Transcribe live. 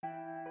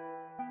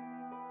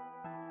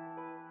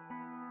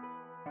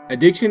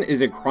Addiction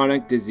is a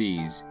chronic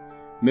disease.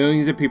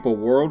 Millions of people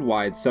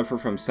worldwide suffer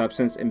from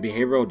substance and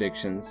behavioral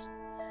addictions.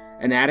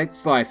 An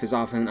addict's life is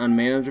often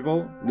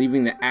unmanageable,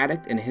 leaving the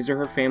addict and his or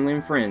her family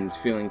and friends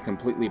feeling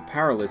completely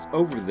powerless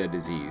over the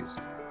disease.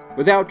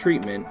 Without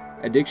treatment,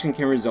 addiction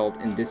can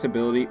result in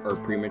disability or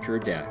premature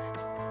death.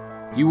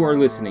 You are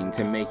listening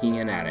to Making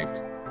an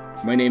Addict.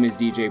 My name is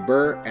DJ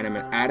Burr, and I'm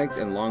an addict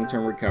in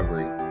long-term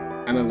recovery.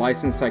 I'm a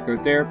licensed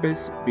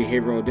psychotherapist,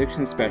 behavioral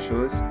addiction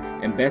specialist,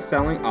 and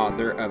best-selling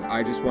author of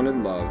I Just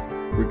Wanted Love,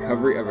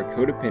 Recovery of a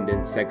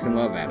Codependent Sex and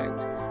Love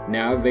Addict,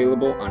 now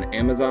available on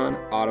Amazon,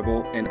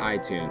 Audible, and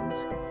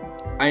iTunes.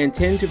 I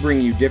intend to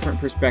bring you different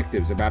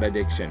perspectives about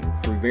addiction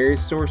from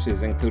various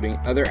sources including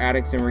other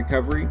addicts in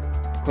recovery,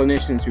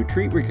 clinicians who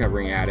treat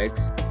recovering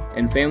addicts,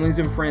 and families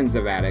and friends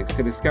of addicts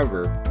to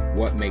discover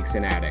what makes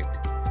an addict.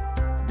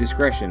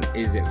 Discretion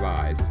is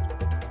advised.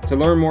 To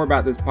learn more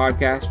about this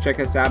podcast, check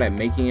us out at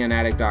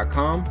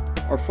makinganaddict.com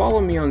or follow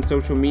me on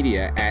social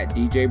media at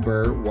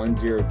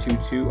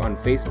DJBurr1022 on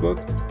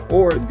Facebook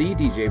or The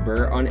DJ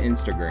Burr on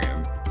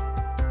Instagram.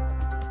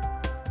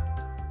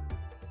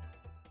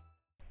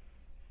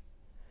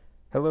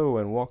 Hello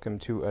and welcome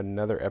to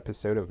another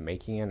episode of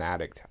Making an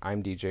Addict.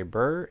 I'm DJ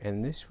Burr,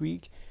 and this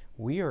week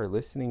we are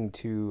listening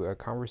to a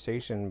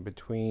conversation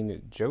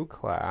between Joe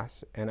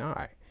Class and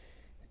I.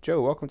 Joe,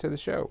 welcome to the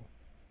show.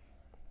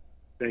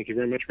 Thank you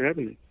very much for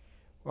having me.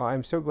 Well,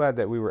 I'm so glad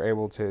that we were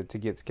able to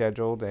get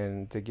scheduled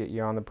and to get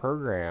you on the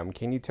program.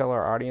 Can you tell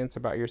our audience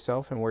about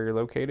yourself and where you're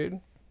located?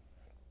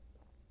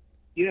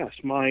 Yes,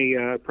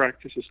 my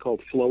practice is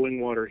called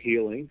Flowing Water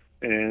Healing,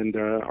 and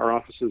our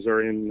offices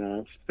are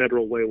in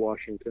Federal Way,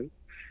 Washington,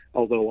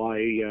 although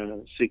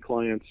I see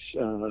clients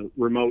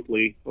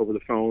remotely over the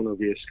phone or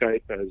via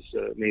Skype as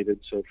needed,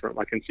 so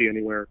I can see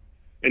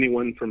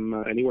anyone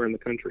from anywhere in the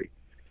country.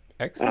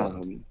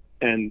 Excellent.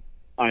 And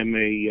I'm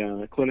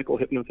a clinical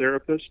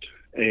hypnotherapist,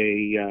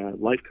 a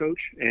life coach,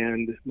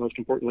 and most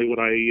importantly, what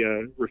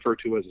I refer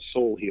to as a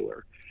soul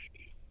healer.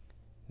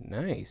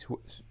 Nice.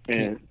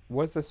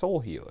 What's a soul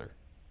healer?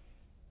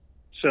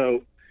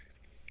 So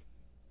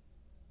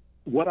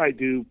what I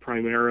do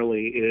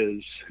primarily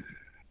is,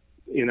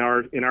 in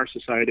our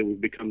society, we've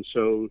become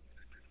so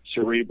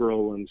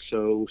cerebral and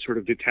so sort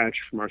of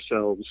detached from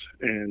ourselves.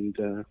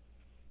 And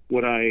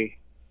what I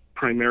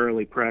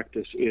primarily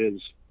practice is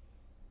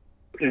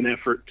an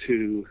effort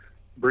to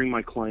bring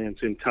my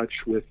clients in touch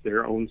with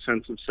their own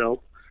sense of self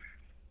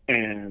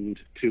and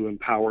to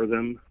empower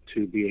them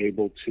to be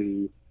able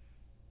to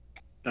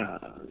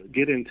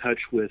get in touch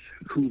with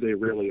who they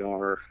really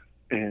are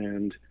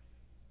and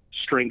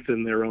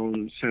strengthen their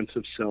own sense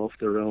of self,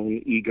 their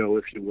own ego,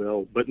 if you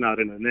will, but not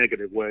in a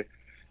negative way,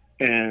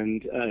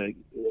 and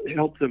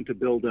help them to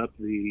build up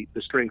the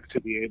strength to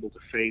be able to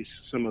face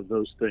some of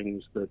those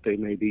things that they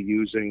may be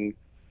using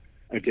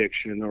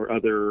addiction or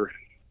other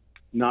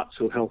not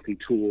so healthy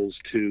tools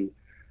to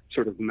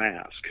sort of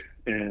mask.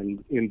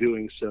 And in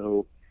doing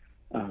so,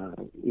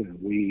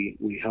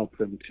 we help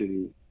them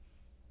to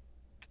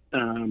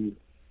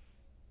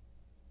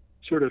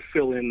sort of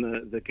fill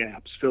in the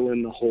gaps, fill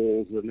in the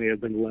holes that may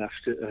have been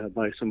left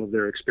by some of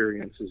their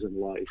experiences in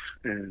life.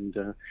 And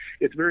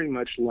it's very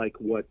much like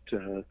what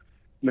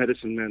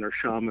medicine men or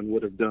shaman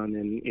would have done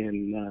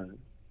in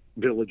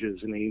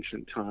villages in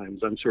ancient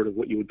times. I'm sort of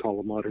what you would call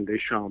a modern-day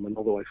shaman,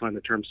 although I find the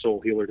term soul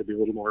healer to be a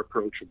little more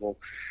approachable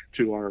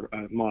to our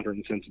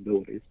modern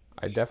sensibilities.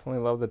 I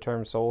definitely love the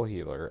term soul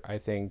healer. I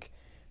think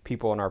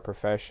people in our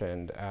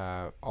profession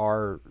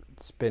are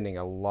spending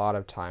a lot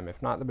of time,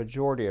 if not the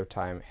majority of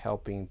time,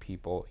 helping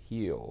people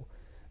heal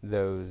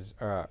those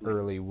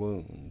early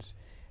wounds.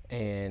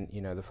 And,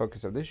 the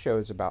focus of this show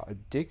is about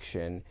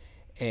addiction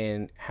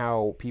and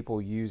how people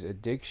use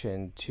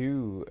addiction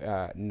to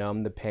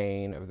numb the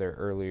pain of their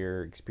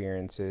earlier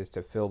experiences,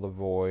 to fill the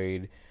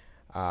void.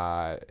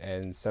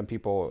 And some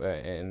people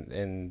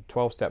in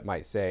 12-step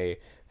might say,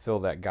 fill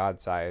that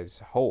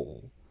God-sized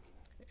hole.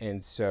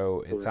 And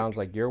so it sounds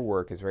like your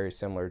work is very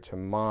similar to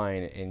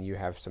mine, and you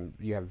have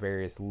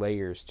various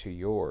layers to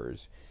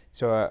yours.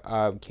 So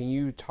can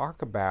you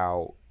talk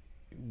about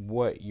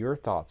what your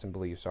thoughts and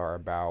beliefs are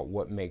about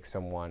what makes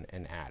someone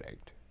an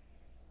addict?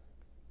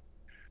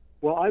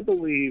 Well, I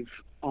believe,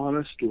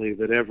 honestly,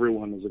 that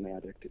everyone is an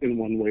addict in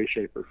one way,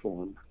 shape, or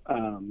form.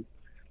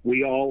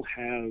 We all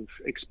have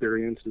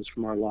experiences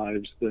from our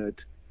lives that,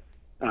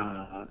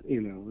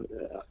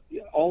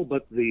 all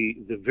but the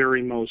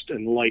very most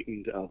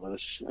enlightened of us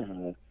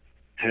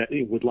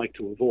would like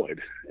to avoid.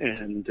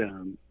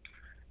 And,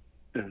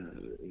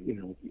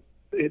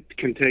 it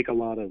can take a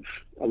lot of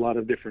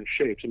different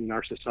shapes. I mean,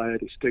 our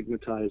society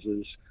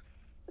stigmatizes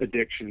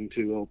addiction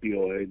to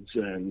opioids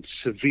and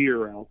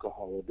severe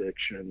alcohol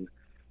addiction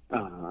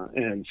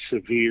and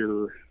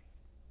severe,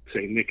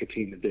 say,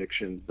 nicotine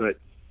addiction. But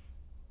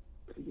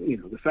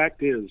the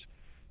fact is,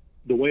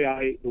 the way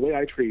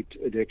I treat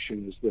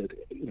addiction is that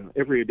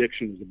every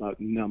addiction is about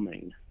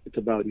numbing. It's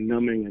about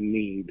numbing a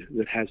need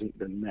that hasn't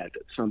been met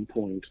at some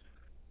point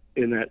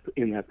in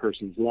that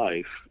person's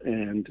life.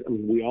 And I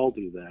mean, we all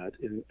do that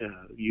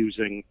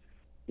using,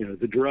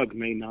 the drug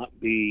may not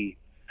be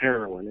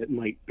heroin. It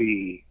might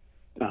be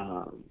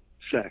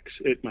sex.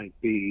 It might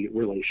be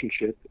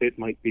relationship. It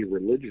might be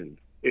religion.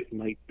 It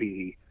might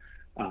be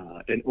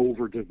an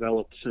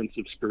overdeveloped sense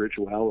of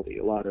spirituality.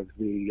 A lot of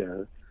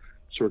the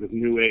sort of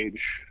new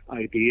age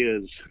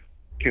ideas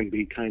can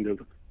be kind of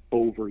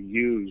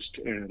overused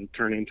and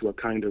turn into a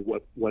kind of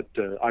what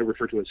I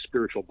refer to as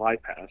spiritual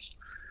bypass,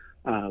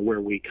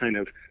 where we kind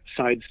of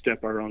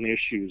sidestep our own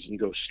issues and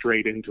go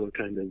straight into a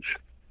kind of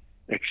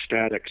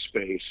ecstatic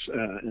space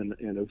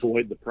and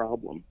avoid the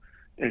problem.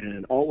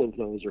 And all of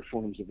those are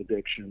forms of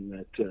addiction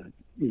that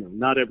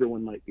not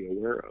everyone might be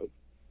aware of.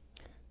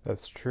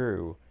 That's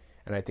true.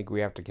 And I think we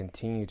have to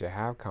continue to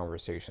have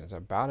conversations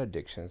about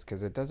addictions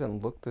because it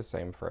doesn't look the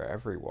same for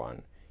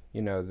everyone.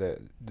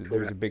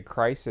 There's a big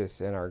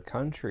crisis in our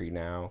country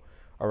now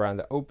around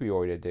the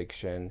opioid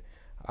addiction,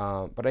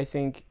 but I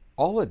think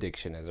all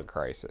addiction is a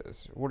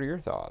crisis. What are your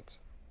thoughts?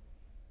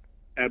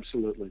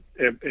 Absolutely.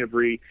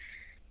 Every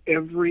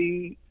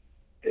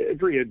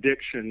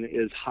addiction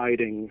is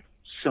hiding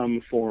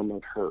some form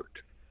of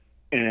hurt.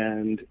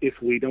 And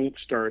if we don't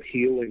start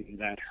healing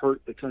that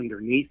hurt that's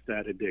underneath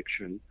that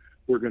addiction,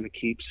 we're going to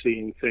keep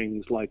seeing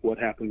things like what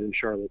happened in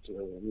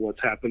Charlottesville and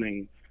what's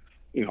happening,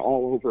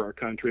 all over our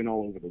country and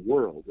all over the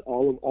world.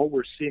 All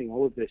we're seeing,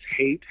 all of this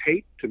hate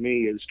to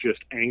me is just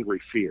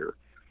angry fear.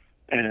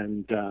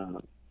 And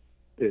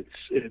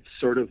it's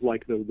sort of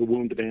like the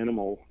wounded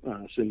animal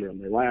syndrome.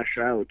 They lash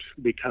out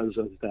because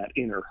of that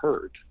inner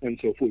hurt. And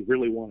so if we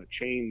really want to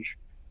change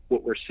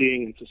what we're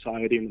seeing in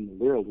society and in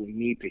the world, we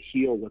need to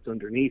heal what's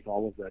underneath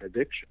all of that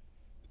addiction.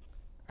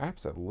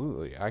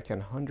 Absolutely. I can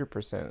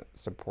 100%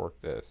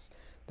 support this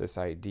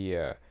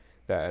idea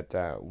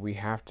that we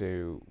have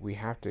to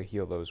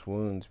heal those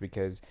wounds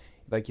because,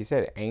 like you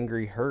said,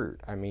 angry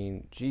hurt. I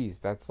mean, geez,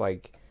 that's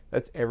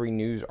every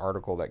news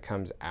article that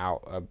comes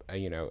out,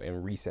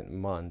 in recent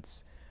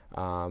months.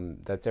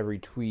 That's every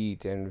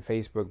tweet and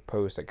Facebook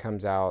post that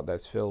comes out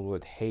that's filled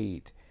with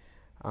hate.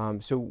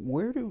 So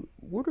where do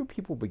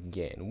people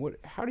begin?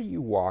 How do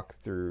you walk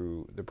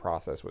through the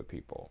process with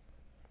people?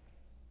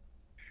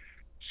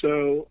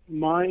 So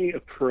my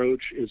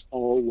approach is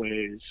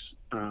always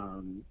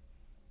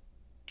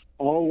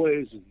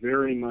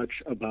very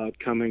much about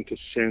coming to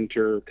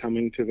center,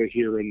 coming to the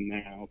here and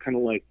now, kind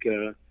of like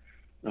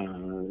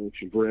if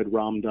you've read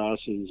Ram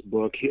Dass's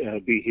book,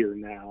 Be Here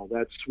Now.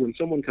 That's when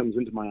someone comes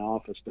into my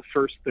office, the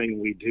first thing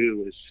we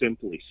do is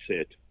simply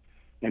sit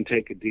and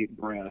take a deep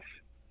breath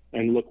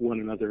and look one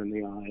another in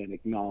the eye and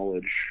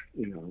acknowledge,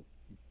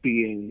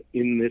 being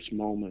in this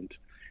moment.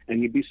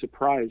 And you'd be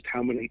surprised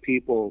how many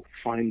people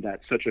find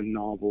that such a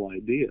novel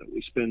idea.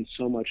 We spend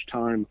so much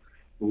time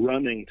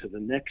running to the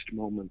next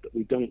moment that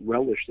we don't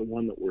relish the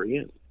one that we're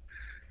in.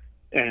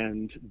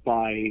 And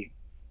by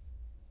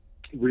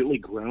really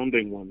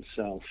grounding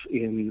oneself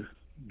in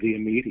the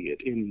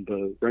immediate, in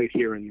the right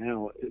here and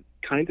now, it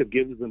kind of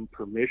gives them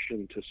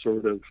permission to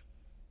sort of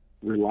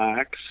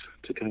relax,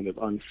 to kind of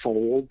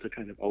unfold, to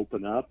kind of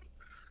open up.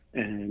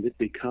 And it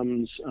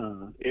becomes,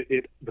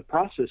 the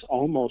process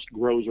almost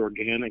grows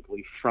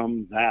organically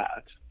from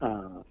that,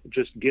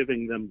 just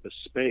giving them the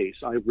space.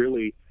 I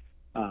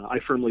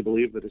firmly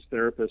believe that as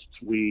therapists,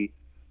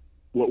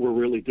 what we're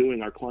really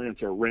doing, our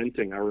clients are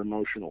renting our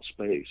emotional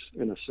space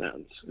in a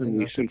sense. And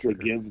we simply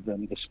give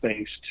them the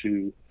space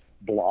to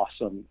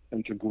blossom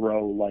and to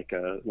grow like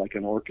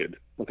an orchid,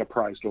 like a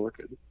prized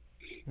orchid.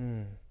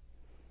 Mm.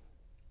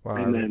 Wow,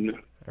 and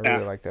then I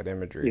really like that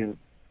imagery.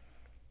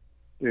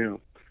 Yeah.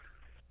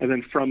 And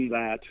then from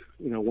that,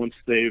 once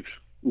they've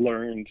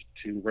learned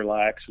to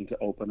relax and to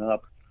open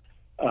up,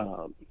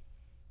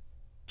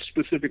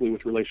 specifically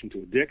with relation to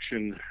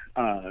addiction,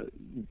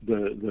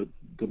 the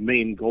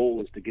main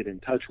goal is to get in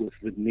touch with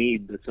the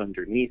need that's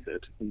underneath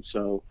it. And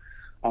so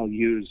I'll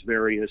use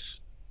various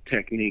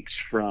techniques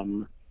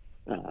from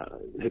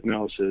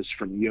hypnosis,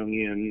 from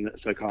Jungian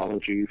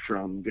psychology,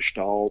 from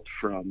Gestalt,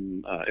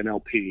 from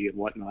NLP and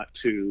whatnot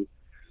to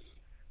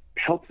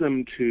help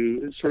them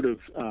to sort of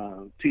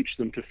teach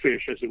them to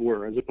fish, as it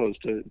were, as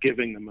opposed to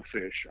giving them a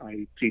fish.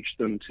 I teach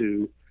them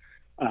to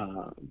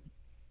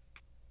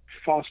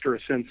foster a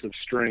sense of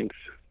strength,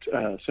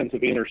 a sense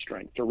of inner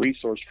strength, a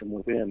resource from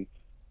within,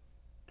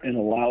 and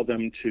allow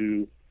them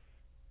to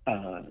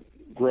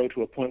grow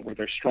to a point where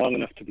they're strong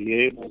enough to be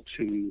able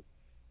to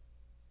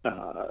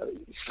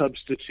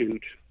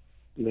substitute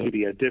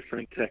maybe a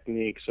different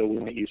technique. So we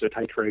might use a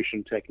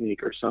titration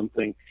technique or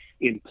something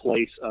in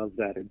place of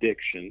that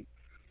addiction.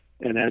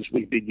 And as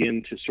we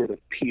begin to sort of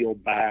peel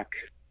back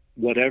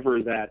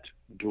whatever that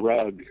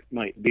drug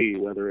might be,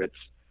 whether it's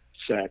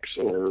sex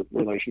or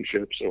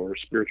relationships or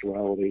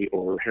spirituality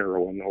or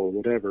heroin or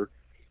whatever,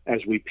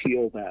 as we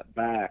peel that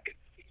back,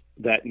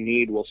 that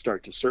need will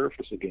start to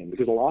surface again.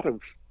 Because a lot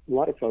of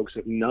folks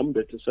have numbed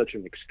it to such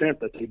an extent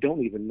that they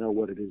don't even know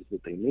what it is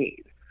that they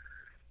need.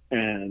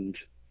 And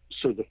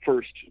so the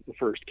first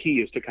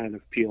key is to kind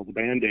of peel the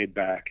Band-Aid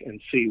back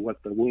and see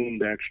what the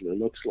wound actually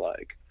looks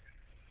like.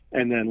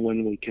 And then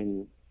when we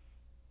can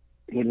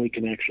when we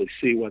can actually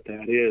see what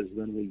that is,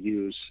 then we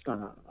use,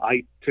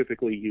 I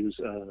typically use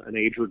an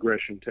age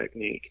regression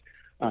technique,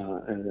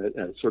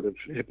 a sort of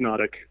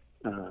hypnotic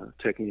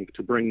technique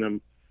to bring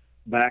them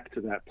back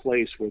to that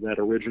place where that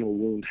original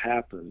wound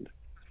happened,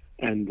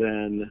 and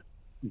then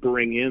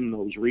bring in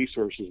those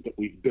resources that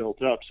we've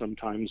built up,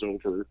 sometimes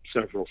over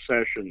several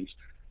sessions,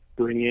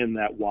 bring in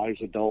that wise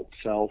adult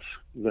self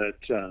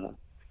that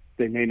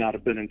they may not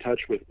have been in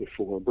touch with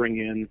before, bring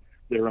in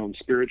their own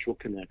spiritual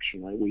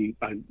connection.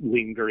 I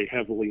lean very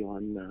heavily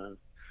on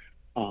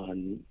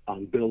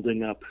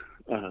building up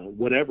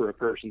whatever a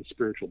person's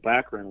spiritual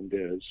background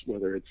is,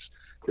 whether it's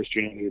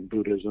Christianity or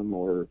Buddhism,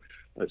 or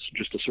it's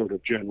just a sort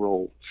of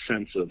general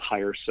sense of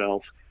higher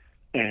self,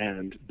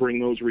 and bring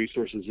those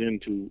resources in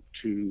to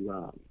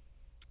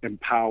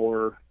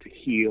empower, to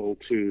heal,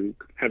 to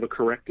have a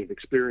corrective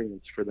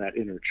experience for that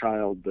inner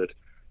child that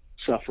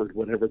suffered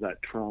whatever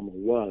that trauma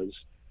was,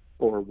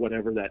 or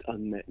whatever that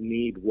unmet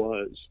need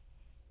was.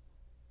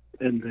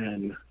 And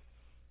then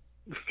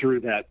through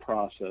that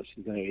process,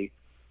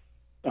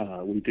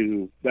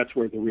 that's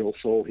where the real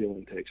soul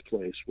healing takes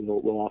place.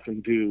 We'll often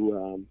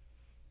do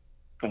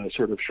a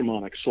sort of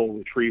shamanic soul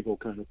retrieval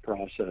kind of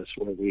process,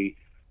 where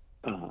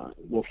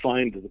we'll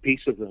find the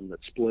piece of them that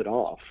split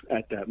off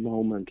at that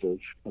moment of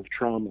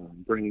trauma,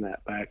 and bring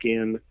that back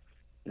in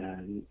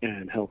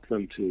and help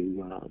them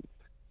to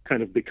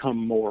kind of become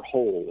more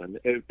whole. And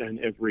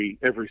every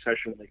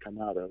session they come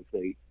out of,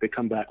 they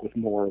come back with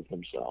more of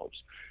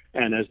themselves.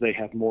 And as they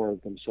have more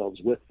of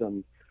themselves with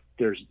them,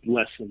 there's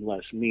less and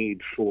less need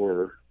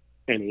for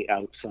any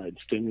outside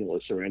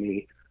stimulus or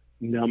any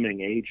numbing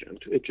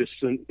agent. It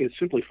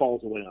simply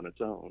falls away on its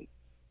own.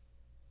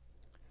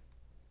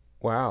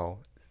 Wow.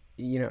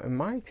 In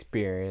my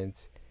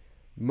experience,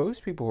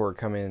 most people who are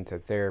coming into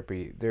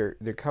therapy, they're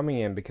coming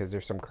in because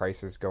there's some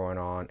crisis going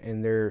on,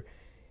 and they're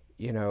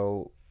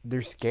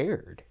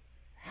scared.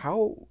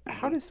 How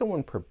does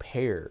someone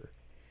prepare,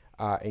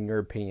 in your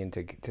opinion,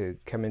 to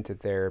come into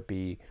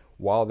therapy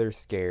while they're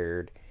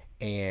scared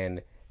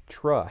and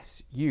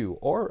trust you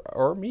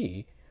or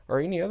me or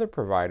any other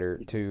provider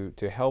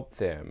to help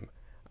them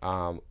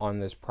on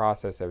this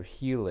process of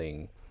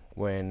healing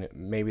when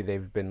maybe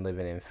they've been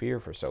living in fear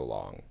for so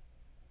long?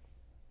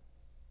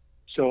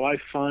 So I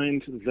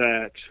find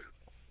that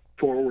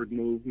forward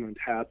movement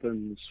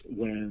happens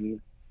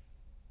when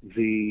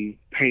the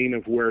pain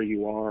of where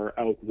you are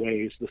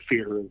outweighs the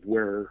fear of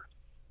where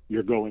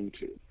you're going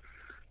to.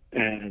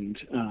 And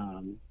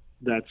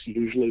that's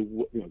usually,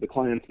 the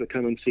clients that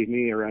come and see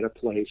me are at a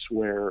place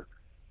where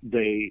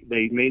they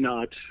may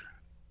not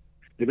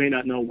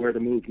know where to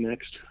move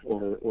next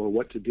or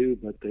what to do,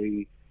 but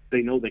they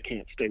know they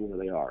can't stay where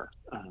they are.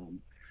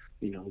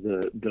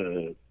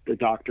 The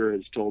doctor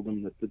has told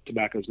them that the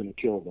tobacco is going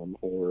to kill them,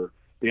 or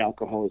the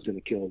alcohol is going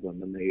to kill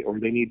them, and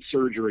they need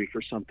surgery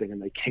for something and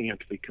they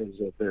can't because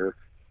of their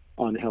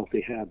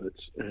unhealthy habits.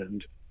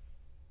 And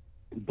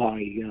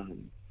by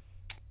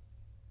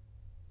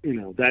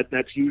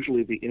that's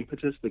usually the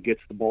impetus that gets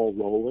the ball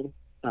rolling.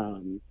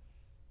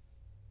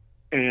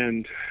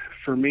 And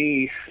for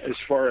me, as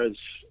far as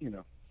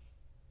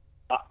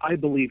I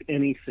believe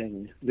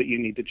anything that you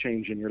need to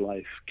change in your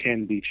life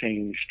can be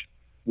changed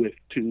with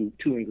two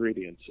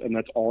ingredients, and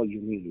that's all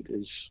you need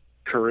is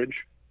courage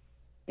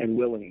and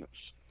willingness.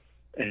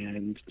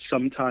 And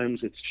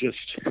sometimes it's just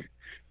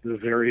the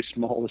very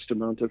smallest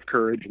amount of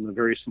courage and the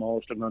very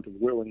smallest amount of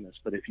willingness.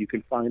 But if you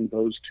can find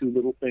those two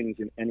little things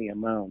in any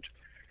amount,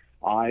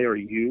 I or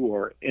you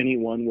or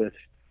anyone with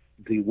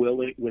the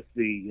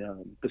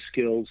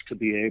skills to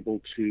be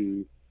able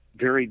to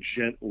very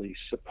gently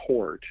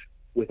support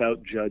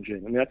without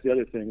judging. And that's the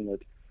other thing that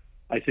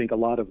I think a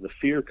lot of the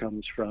fear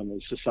comes from,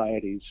 is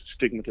society's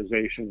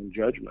stigmatization and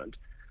judgment.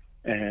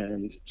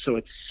 And so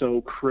it's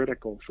so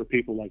critical for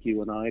people like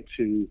you and I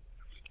to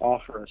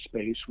offer a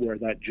space where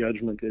that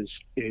judgment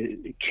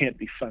it can't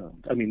be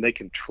found. I mean, they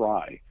can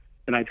try.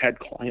 And I've had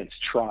clients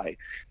try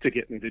to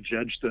get me to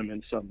judge them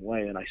in some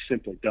way, and I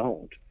simply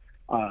don't.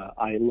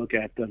 I look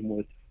at them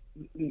with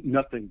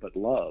nothing but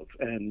love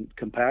and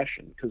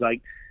compassion, because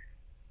I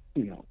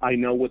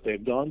know what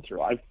they've gone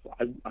through.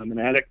 I'm an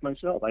addict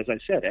myself. As I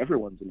said,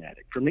 everyone's an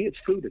addict. For me, it's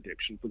food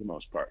addiction for the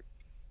most part,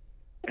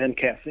 and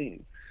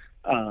caffeine.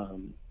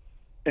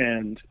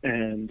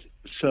 And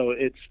so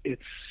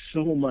it's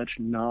so much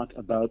not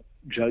about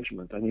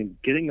judgment. I mean,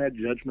 getting that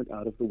judgment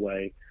out of the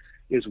way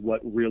is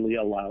what really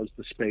allows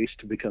the space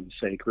to become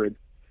sacred,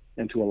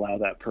 and to allow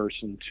that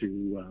person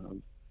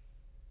to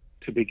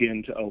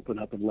begin to open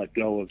up and let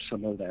go of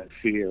some of that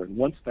fear. And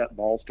once that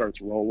ball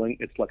starts rolling,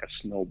 it's like a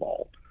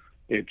snowball.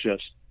 It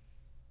just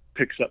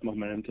picks up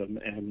momentum,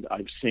 and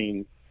I've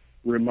seen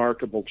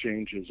remarkable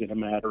changes in a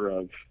matter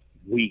of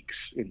weeks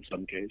in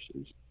some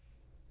cases.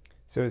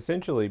 So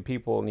essentially,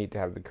 people need to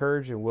have the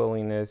courage and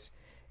willingness,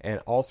 and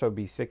also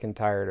be sick and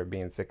tired of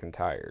being sick and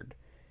tired.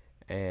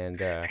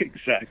 And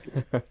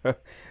exactly,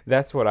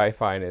 that's what I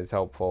find is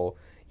helpful.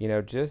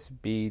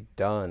 Just be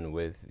done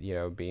with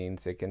being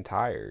sick and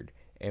tired,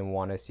 and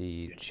want to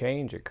see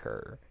change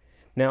occur.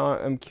 Now,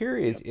 I'm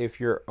curious if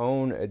your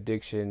own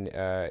addiction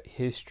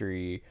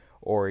history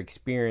or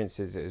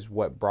experiences is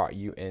what brought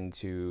you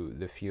into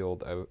the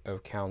field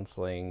of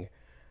counseling.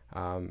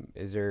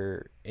 Is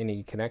there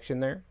any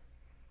connection there?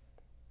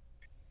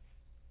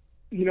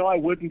 I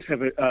wouldn't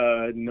have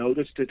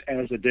noticed it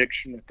as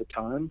addiction at the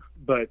time,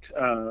 but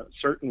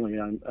certainly,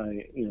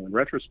 in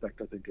retrospect,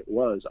 I think it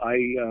was.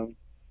 I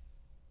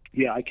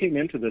came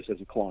into this as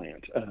a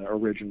client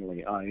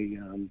originally.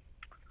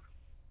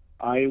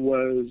 I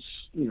was,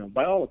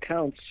 by all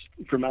accounts,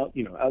 from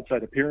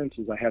outside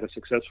appearances, I had a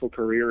successful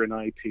career in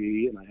IT,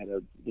 and I had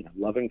a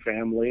loving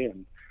family,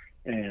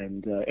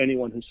 and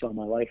anyone who saw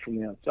my life from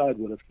the outside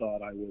would have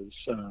thought I was,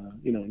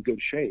 in good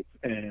shape.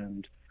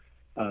 And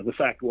the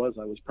fact was,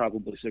 I was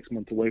probably 6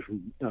 months away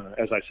from,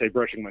 as I say,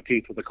 brushing my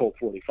teeth with a Colt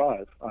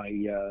 45.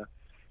 I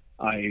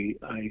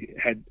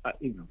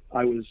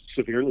was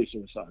severely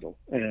suicidal,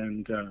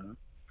 and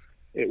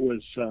it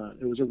was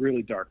a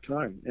really dark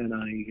time. And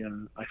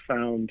I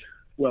found,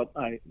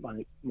 my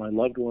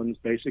loved ones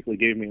basically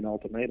gave me an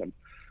ultimatum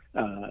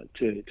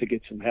to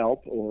get some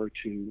help, or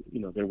to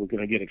they were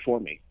going to get it for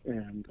me.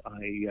 And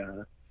I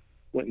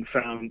went and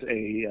found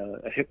a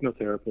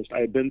hypnotherapist. I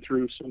had been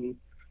through some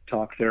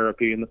talk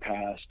therapy in the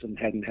past and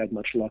hadn't had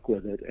much luck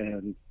with it,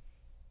 and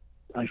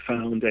I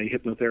found a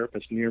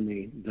hypnotherapist near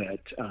me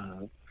that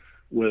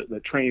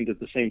trained at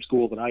the same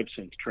school that I've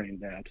since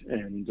trained at,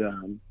 and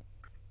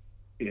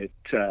it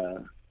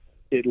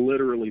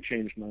literally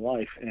changed my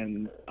life.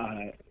 And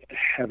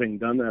having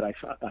done that, I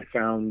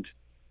found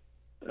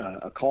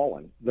a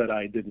calling that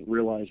I didn't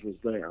realize was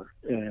there,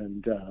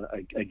 and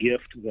a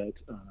gift that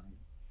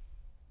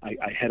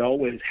I had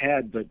always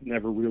had, but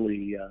never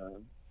really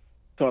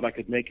thought I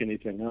could make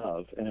anything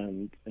of.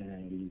 And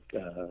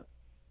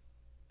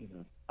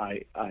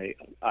I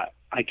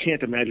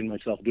can't imagine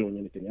myself doing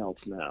anything else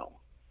now.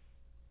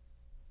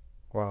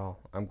 Well,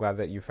 I'm glad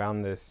that you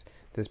found this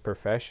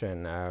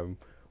profession.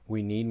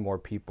 We need more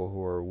people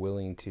who are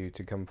willing to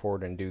come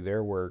forward and do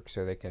their work,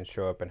 so they can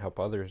show up and help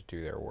others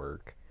do their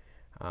work.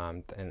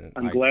 And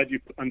I'm glad you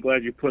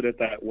put it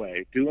that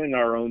way. Doing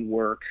our own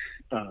work,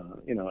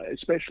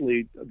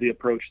 especially the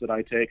approach that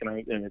I take,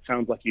 and it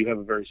sounds like you have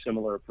a very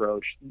similar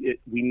approach.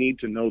 We need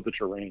to know the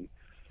terrain.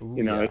 Ooh,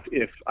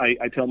 if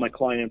I tell my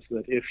clients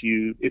that if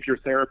your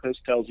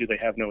therapist tells you they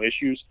have no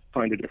issues,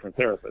 find a different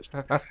therapist.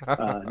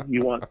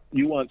 You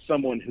want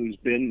someone who's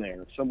been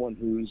there, someone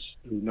who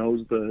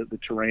knows the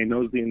terrain,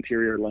 knows the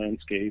interior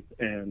landscape,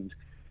 and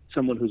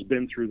someone who's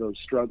been through those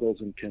struggles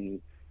and can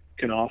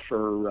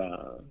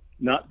offer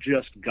not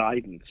just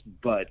guidance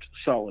but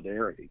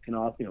solidarity.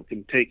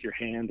 Can take your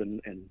hand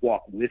and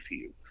walk with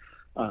you.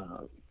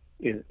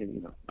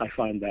 I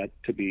find that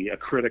to be a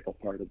critical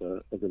part of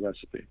the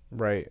recipe.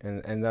 Right,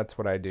 and that's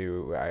what I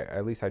do.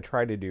 At least I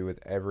try to do with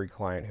every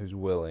client who's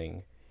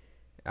willing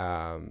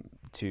to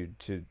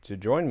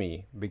join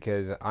me,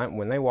 because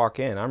when they walk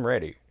in, I'm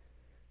ready,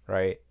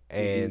 right?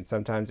 And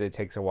sometimes it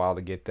takes a while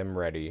to get them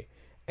ready,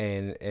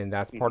 and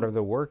that's part of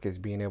the work, is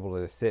being able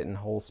to sit and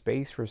hold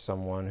space for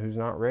someone who's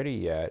not ready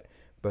yet,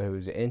 but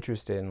who's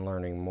interested in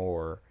learning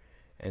more.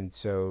 And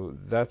so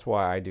that's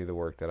why I do the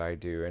work that I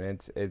do, and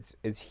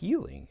it's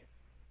healing.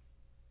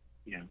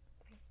 Yeah.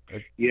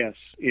 Yes.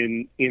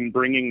 In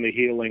bringing the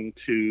healing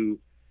to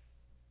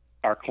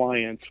our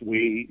clients,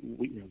 we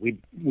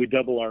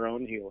double our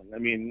own healing. I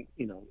mean,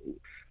 a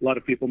lot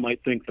of people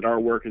might think that our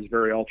work is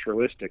very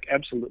altruistic.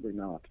 Absolutely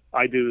not.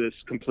 I do this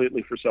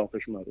completely for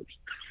selfish motives.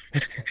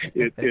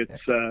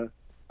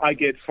 I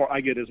get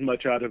as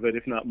much out of it,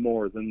 if not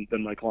more, than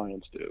my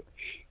clients do.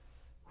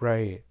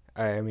 Right.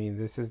 I mean,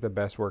 this is the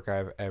best work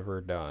I've ever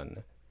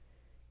done.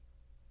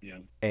 Yeah.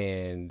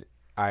 And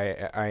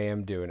I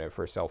am doing it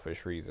for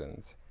selfish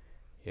reasons.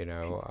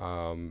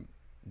 Doing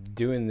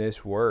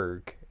this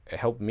work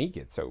helped me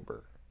get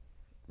sober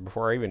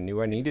before I even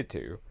knew I needed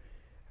to.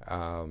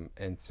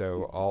 And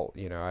so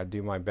I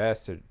do my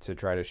best to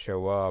try to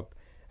show up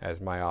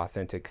as my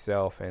authentic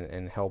self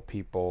and help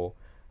people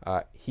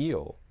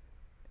heal.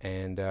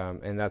 And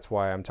that's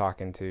why I'm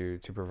talking to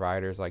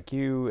providers like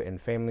you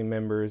and family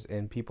members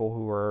and people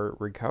who are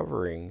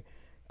recovering,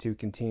 to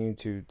continue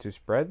to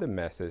spread the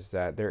message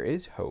that there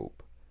is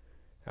hope.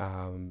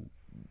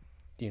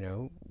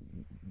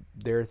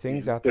 There are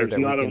things out there that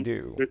we can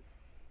do.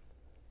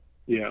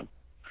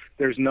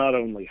 There's not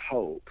only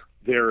hope,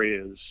 there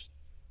is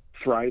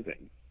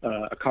thriving.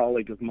 A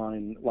colleague of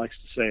mine likes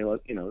to say,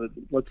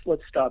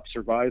 let's stop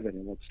surviving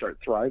and let's start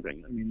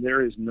thriving. I mean,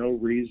 there is no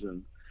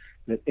reason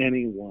that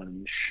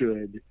anyone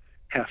should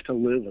have to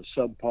live a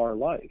subpar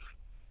life.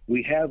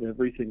 We have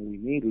everything we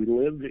need. We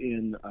live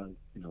in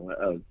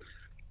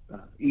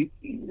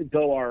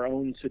though our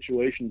own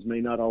situations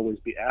may not always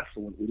be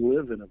affluent, we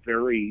live in a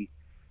very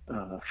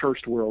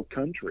first world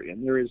country,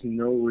 and there is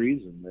no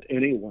reason that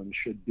anyone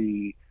should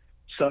be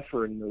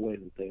suffering the way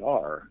that they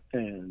are.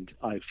 And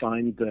I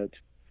find that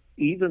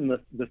even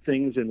the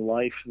things in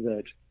life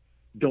that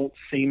don't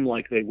seem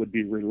like they would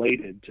be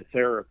related to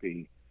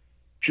therapy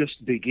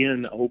just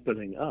begin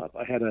opening up.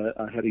 I had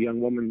a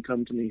young woman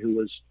come to me who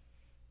was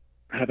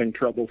having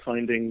trouble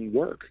finding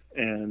work.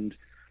 And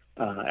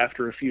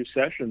after a few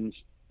sessions,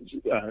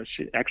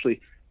 she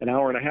actually, an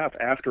hour and a half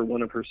after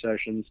one of her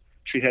sessions,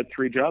 she had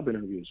 3 job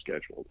interviews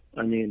scheduled.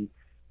 I mean,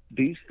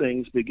 these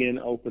things begin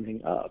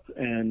opening up,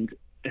 and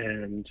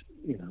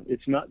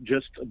it's not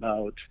just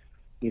about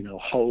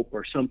hope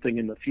or something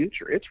in the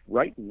future. It's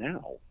right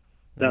now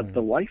that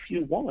the life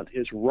you want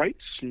is right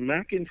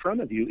smack in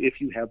front of you if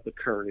you have the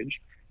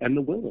courage and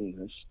the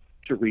willingness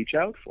to reach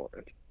out for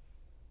it.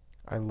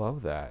 I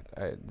love that.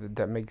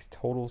 That makes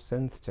total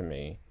sense to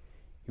me.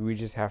 We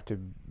just have to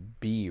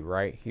be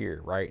right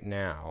here, right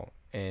now,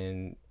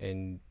 and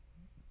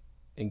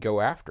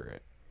go after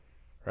it,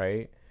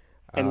 right?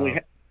 And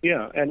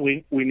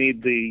we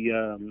need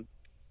to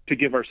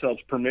give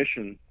ourselves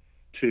permission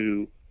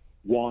to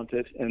want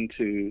it and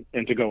to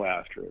go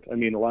after it. I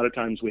mean, a lot of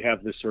times we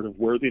have this sort of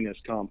worthiness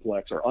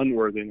complex or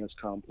unworthiness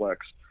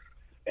complex,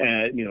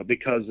 and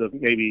because of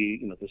maybe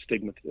the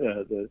stigma,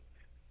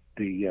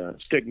 the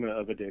stigma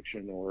of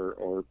addiction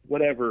or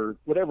whatever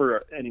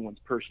anyone's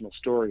personal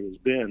story has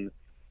been.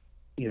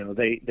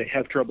 They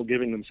have trouble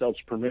giving themselves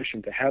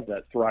permission to have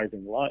that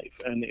thriving life,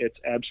 and it's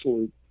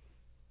absolute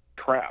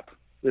crap.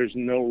 There's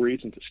no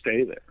reason to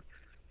stay there.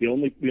 The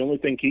only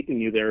thing keeping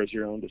you there is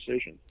your own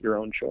decision, your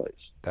own choice.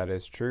 That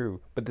is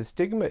true. But the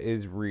stigma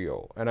is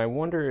real. And I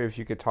wonder if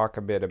you could talk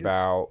a bit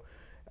about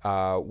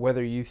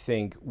whether you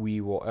think we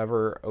will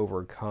ever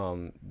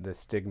overcome the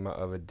stigma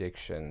of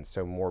addiction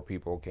so more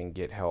people can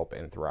get help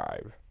and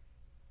thrive.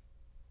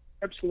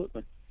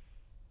 Absolutely.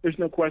 There's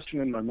no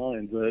question in my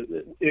mind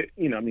that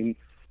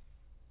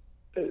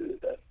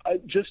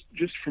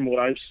just from what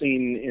I've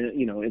seen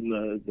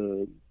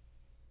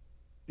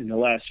in the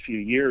last few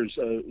years,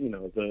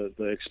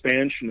 the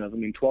expansion of,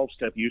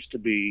 12-step used to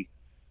be,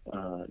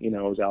 it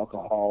was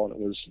alcohol and it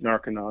was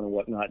Narconon and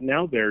whatnot.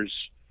 Now there's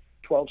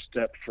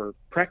 12-step for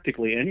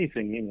practically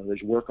anything.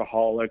 There's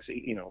workaholics,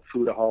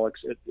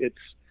 foodaholics.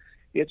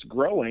 It's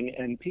growing,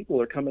 and people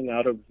are coming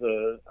out of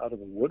the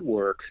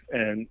woodwork.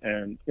 And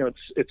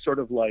it's sort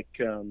of like,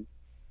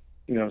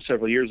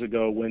 several years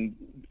ago when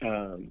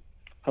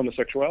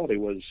homosexuality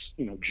was,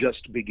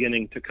 just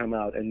beginning to come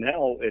out, and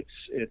now it's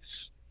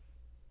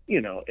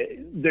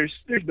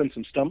there's been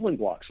some stumbling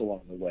blocks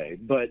along the way,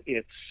 but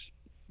it's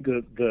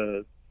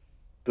the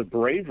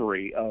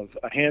bravery of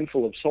a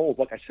handful of souls.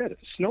 Like I said,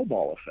 it's a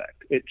snowball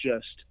effect.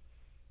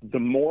 The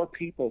more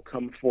people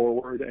come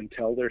forward and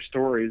tell their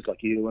stories,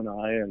 like you and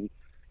I and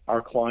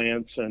our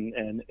clients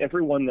and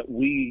everyone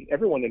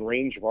in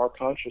range of our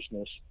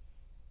consciousness,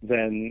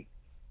 then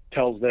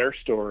tells their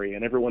story,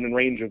 and everyone in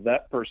range of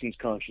that person's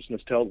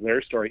consciousness tells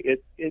their story.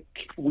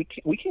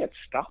 We can't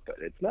stop it.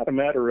 It's not a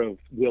matter of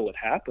will it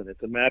happen.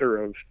 It's a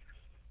matter of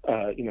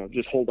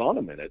just hold on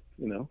a minute.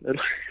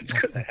 It's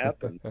going to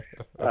happen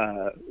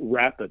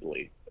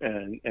rapidly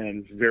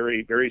and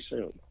very, very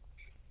soon.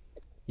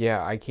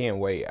 Yeah, I can't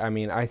wait. I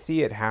mean, I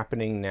see it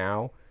happening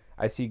now.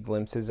 I see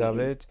glimpses of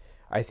it.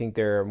 I think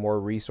there are more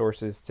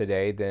resources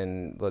today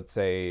than, let's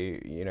say,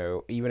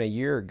 even a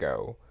year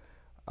ago.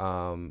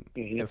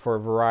 For a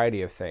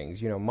variety of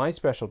things. My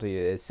specialty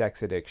is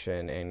sex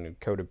addiction and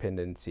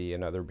codependency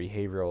and other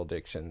behavioral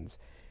addictions.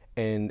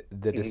 And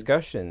the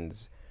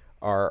discussions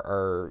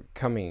are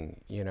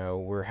coming,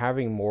 we're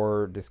having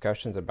more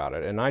discussions about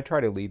it. And I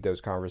try to lead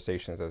those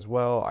conversations as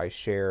well. I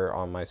share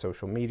on my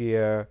social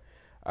media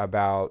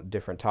about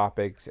different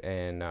topics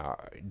and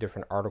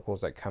different articles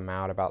that come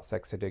out about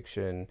sex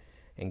addiction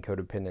and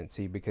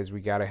codependency, because we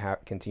got to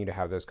continue to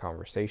have those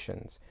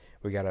conversations.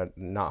 We got to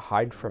not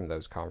hide from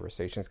those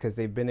conversations, because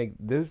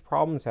those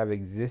problems have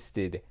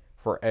existed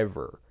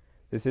forever.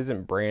 This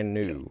isn't brand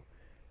new,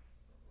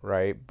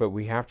 right? But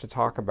we have to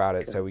talk about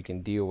it so we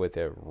can deal with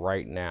it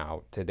right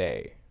now,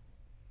 today.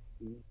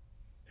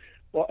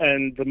 Well,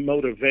 and the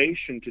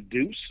motivation to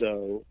do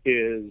so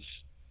is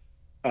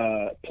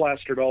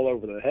plastered all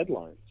over the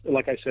headlines.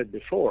 Like I said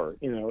before,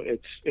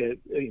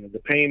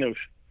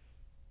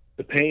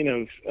 the pain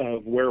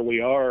of where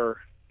we are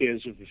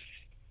is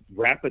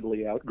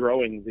rapidly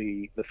outgrowing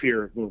the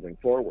fear of moving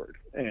forward.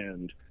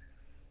 And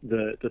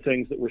the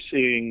things that we're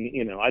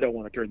seeing, I don't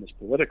want to turn this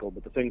political,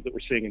 but the things that we're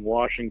seeing in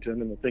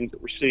Washington and the things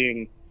that we're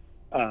seeing,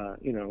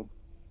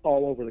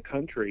 all over the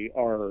country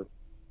are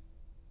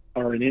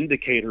an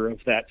indicator of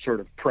that sort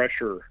of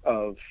pressure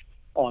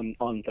on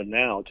the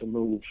now to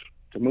move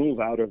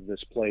out of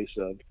this place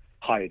of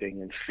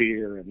hiding and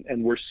fear.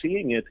 And we're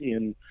seeing it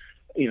in,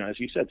 as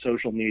you said,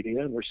 social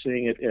media, and we're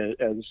seeing it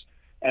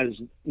as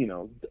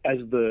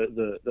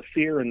the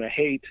fear and the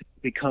hate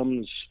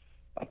becomes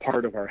a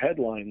part of our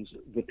headlines.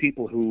 The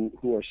people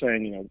who are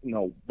saying,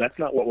 no, that's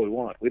not what we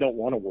want. We don't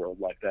want a world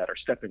like that, are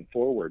stepping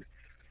forward.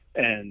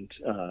 And,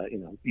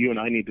 you and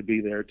I need to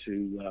be there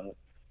to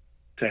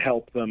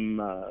help them,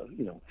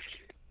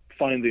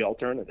 find the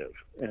alternative.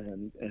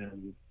 And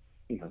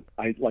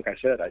like I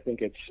said, I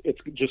think it's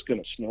just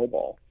going to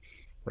snowball.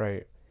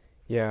 Right.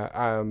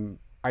 Yeah.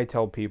 I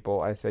tell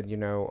people, I said,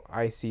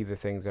 I see the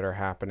things that are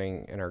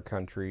happening in our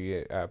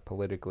country,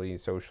 politically,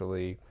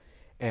 socially,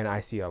 and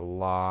I see a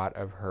lot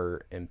of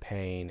hurt and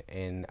pain,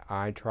 and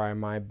I try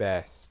my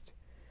best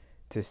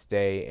to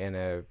stay in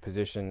a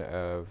position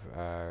of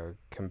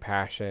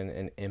compassion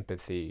and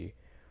empathy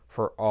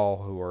for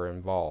all who are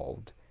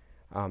involved,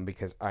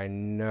 because I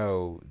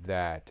know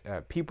that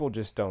people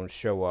just don't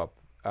show up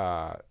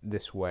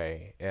this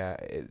way.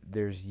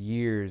 There's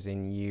years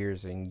and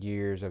years and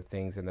years of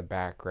things in the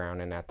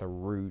background and at the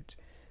root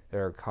that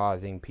are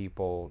causing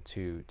people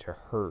to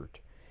hurt.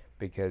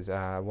 Because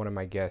one of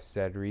my guests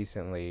said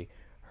recently,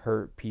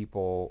 hurt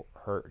people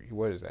hurt.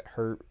 What is that?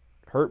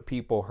 Hurt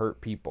people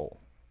hurt people.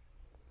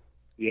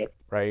 Yep.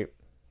 Right.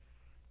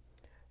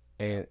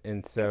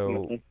 And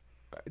so,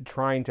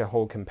 trying to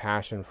hold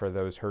compassion for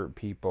those hurt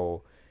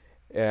people,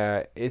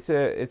 it's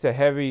a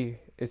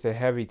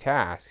heavy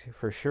task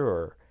for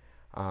sure,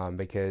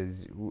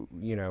 because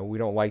we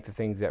don't like the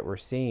things that we're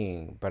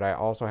seeing, but I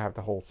also have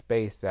to hold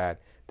space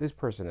that this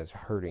person is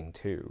hurting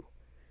too,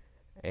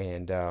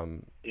 and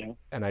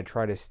and I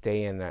try to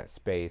stay in that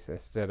space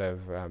instead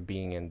of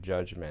being in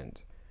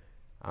judgment.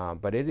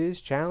 But it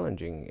is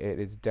challenging. It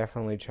is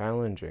definitely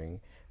challenging.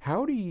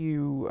 How do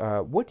you?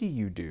 What do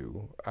you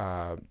do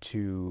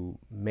to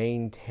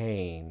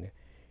maintain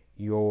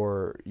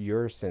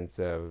your sense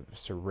of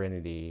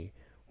serenity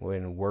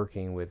when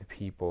working with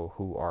people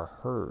who are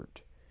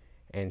hurt,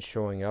 and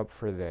showing up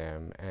for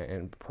them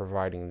and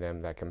providing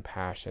them that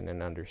compassion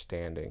and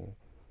understanding?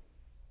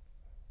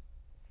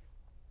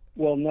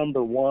 Well,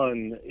 number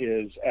one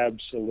is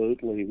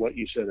absolutely what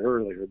you said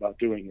earlier about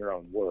doing your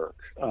own work.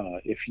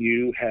 If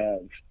you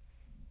have,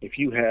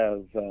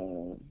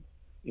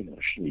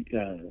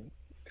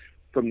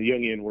 from the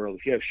Jungian world,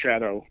 if you have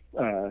shadow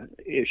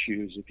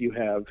issues, if you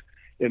have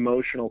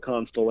emotional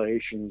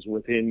constellations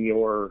within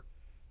your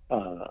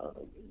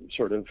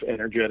sort of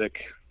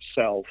energetic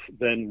self,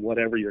 then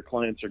whatever your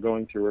clients are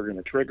going through are going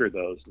to trigger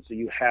those. And so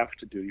you have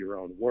to do your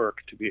own work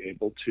to be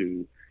able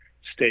to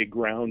stay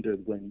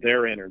grounded when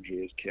their energy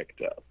is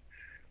kicked up.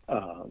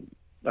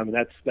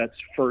 That's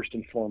first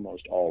and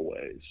foremost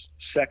always.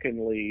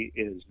 Secondly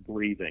is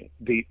breathing,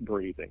 deep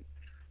breathing.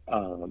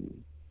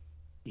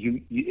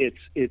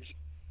 It's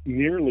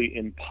nearly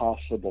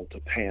impossible to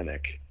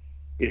panic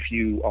if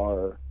you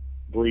are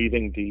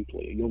breathing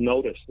deeply. You'll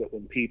notice that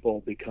when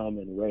people become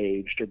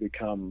enraged or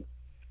become,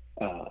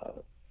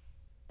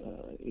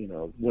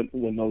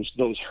 when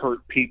those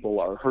hurt people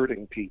are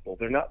hurting people,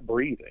 they're not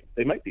breathing.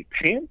 They might be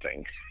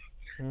panting,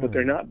 but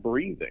they're not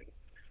breathing.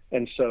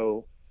 And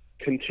so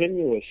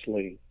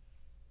continuously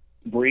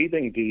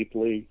breathing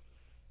deeply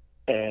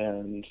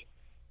and,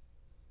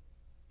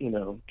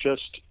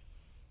 just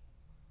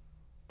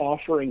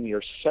offering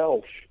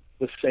yourself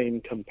the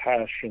same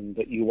compassion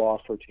that you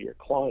offer to your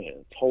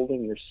clients,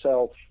 holding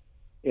yourself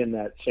in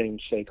that same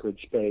sacred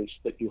space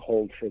that you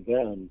hold for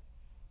them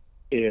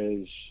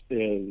is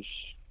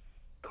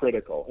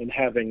critical. And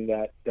having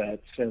that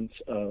sense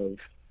of,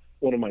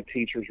 one of my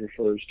teachers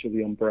refers to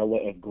the umbrella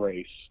of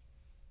grace,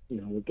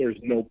 that there's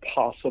no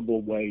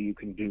possible way you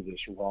can do this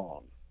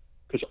wrong.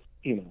 Because,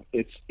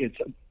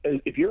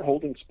 if you're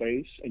holding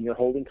space and you're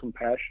holding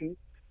compassion,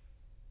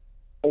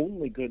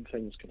 only good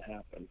things can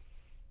happen.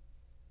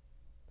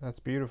 That's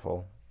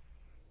beautiful.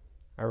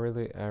 I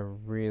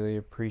really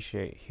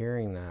appreciate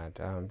hearing that,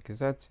 because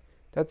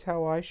that's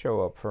how I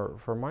show up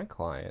for my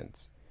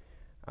clients,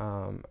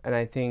 and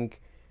I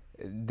think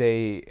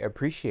they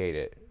appreciate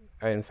it.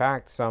 In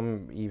fact,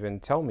 some even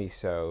tell me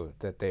so,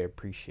 that they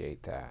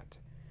appreciate that.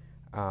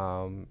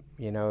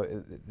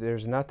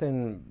 There's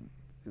nothing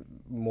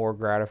more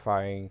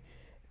gratifying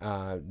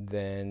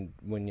than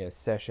when a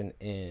session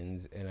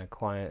ends and a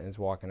client is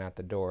walking out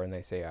the door and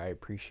they say, "I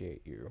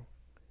appreciate you."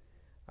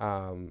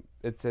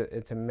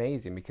 It's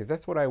amazing, because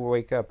that's what I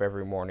wake up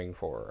every morning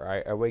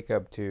for. I wake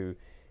up to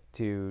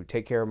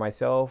take care of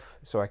myself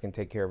so I can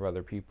take care of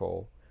other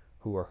people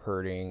who are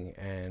hurting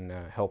and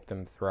help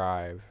them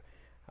thrive,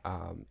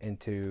 and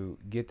to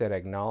get that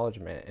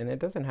acknowledgement. And it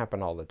doesn't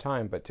happen all the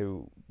time,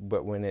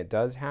 but when it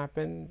does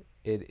happen,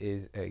 it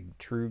is a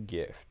true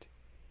gift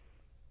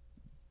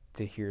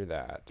to hear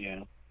that.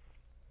 Yeah.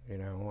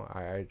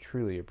 I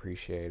truly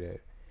appreciate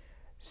it.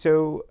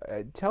 So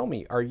tell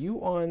me, are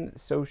you on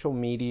social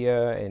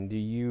media, and do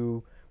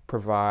you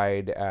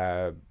provide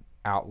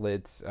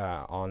outlets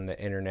on the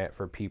internet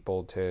for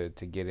people to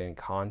get in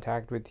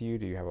contact with you?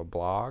 Do you have a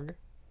blog?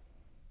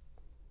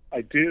 I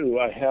do.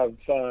 I have,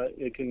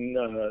 it can,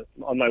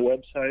 on my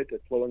website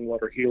at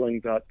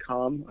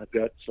flowingwaterhealing.com, I've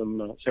got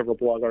several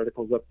blog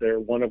articles up there,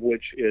 one of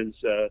which is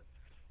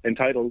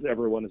entitled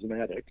 "Everyone is an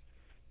Addict."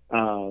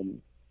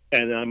 And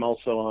I'm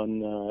also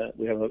on,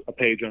 we have a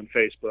page on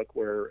Facebook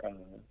where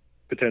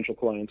potential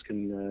clients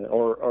can,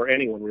 or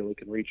anyone really,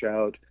 can reach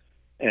out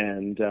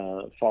and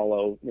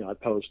follow. I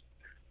post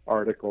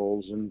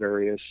articles and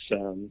various,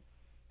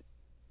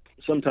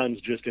 sometimes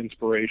just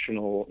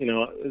inspirational.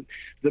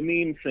 The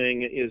meme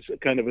thing is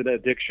kind of an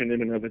addiction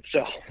in and of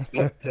itself,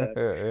 but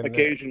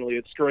occasionally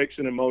it strikes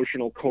an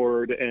emotional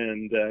chord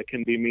and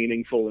can be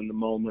meaningful in the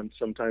moment.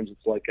 Sometimes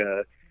it's like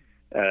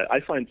I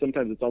find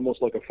sometimes it's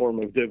almost like a form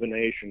of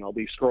divination. I'll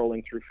be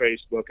scrolling through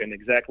Facebook and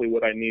exactly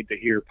what I need to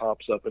hear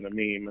pops up in a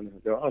meme, and I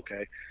go,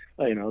 okay,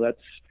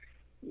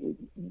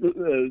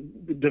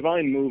 the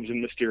divine moves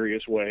in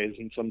mysterious ways,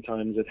 and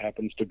sometimes it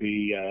happens to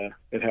be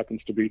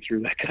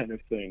through that kind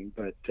of thing.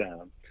 But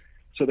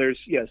so there's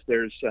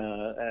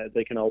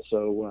they can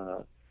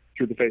also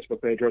through the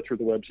Facebook page or through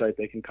the website,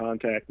 they can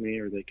contact me,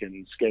 or they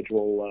can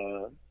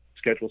schedule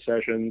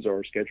sessions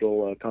or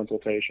schedule a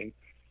consultation.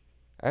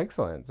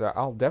 Excellent. So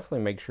I'll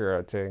definitely make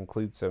sure to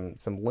include some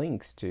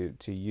links to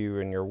you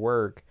and your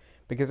work,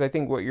 because I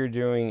think what you're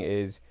doing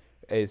is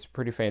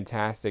pretty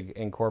fantastic.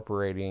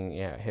 Incorporating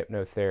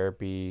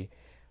hypnotherapy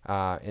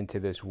into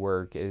this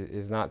work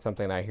is not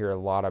something I hear a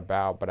lot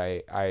about, but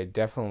I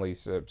definitely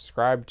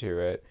subscribe to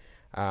it.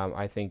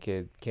 I think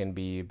it can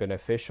be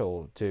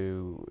beneficial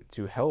to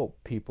help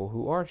people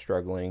who are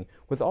struggling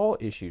with all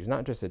issues,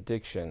 not just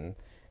addiction.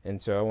 And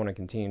so I want to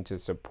continue to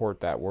support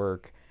that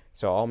work.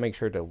 So I'll make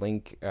sure to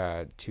link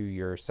to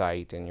your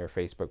site and your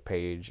Facebook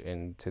page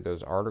and to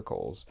those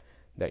articles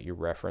that you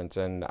reference.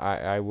 And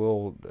I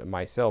will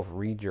myself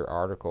read your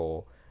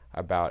article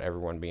about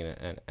everyone being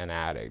an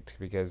addict,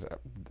 because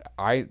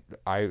I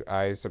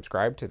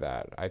subscribe to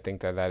that. I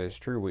think that is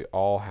true. We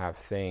all have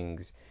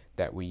things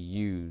that we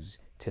use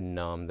to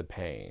numb the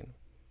pain.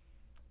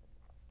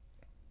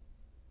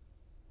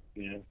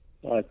 Yeah,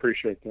 I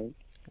appreciate that.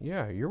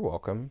 Yeah, you're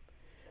welcome.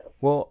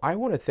 Well, I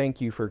want to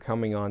thank you for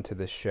coming on to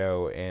the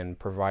show and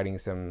providing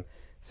some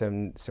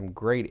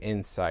great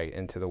insight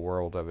into the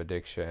world of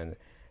addiction.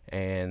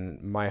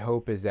 And my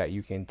hope is that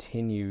you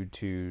continue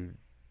to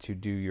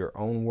do your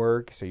own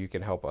work so you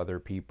can help other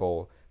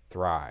people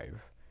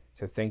thrive.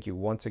 So thank you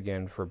once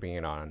again for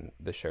being on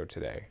the show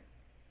today.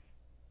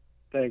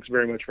 Thanks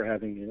very much for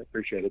having me. I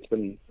appreciate it.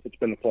 It's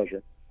been a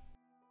pleasure.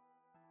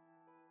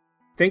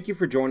 Thank you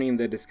for joining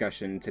the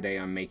discussion today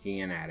on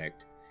Making an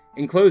Addict.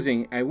 In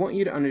closing, I want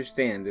you to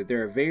understand that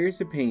there are various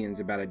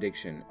opinions about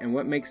addiction and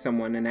what makes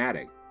someone an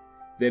addict.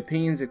 The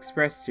opinions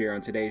expressed here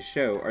on today's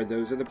show are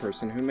those of the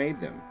person who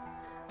made them.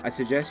 I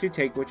suggest you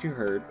take what you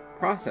heard,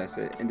 process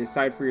it, and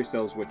decide for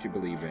yourselves what you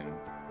believe in.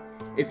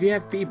 If you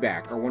have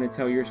feedback or want to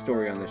tell your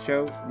story on the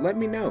show, let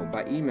me know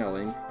by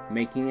emailing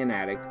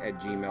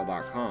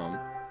makinganaddict@gmail.com,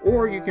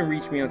 or you can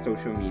reach me on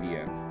social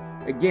media.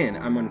 Again,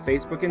 I'm on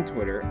Facebook and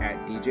Twitter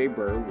at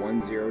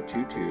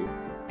DJBurr1022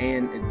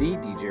 and The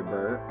DJ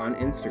Burr on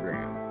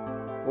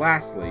Instagram.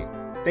 Lastly,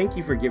 thank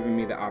you for giving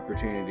me the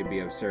opportunity to be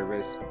of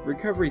service.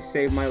 Recovery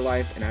saved my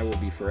life, and I will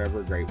be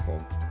forever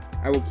grateful.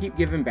 I will keep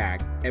giving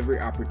back every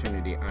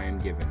opportunity I am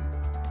given.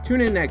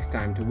 Tune in next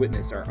time to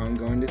witness our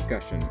ongoing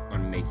discussion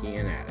on Making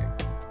an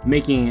Addict.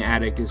 Making an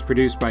Addict is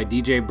produced by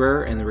DJ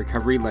Burr and the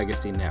Recovery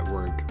Legacy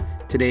Network.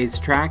 Today's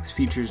tracks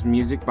features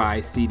music by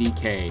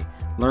CDK.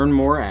 Learn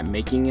more at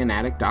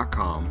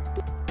makinganaddict.com.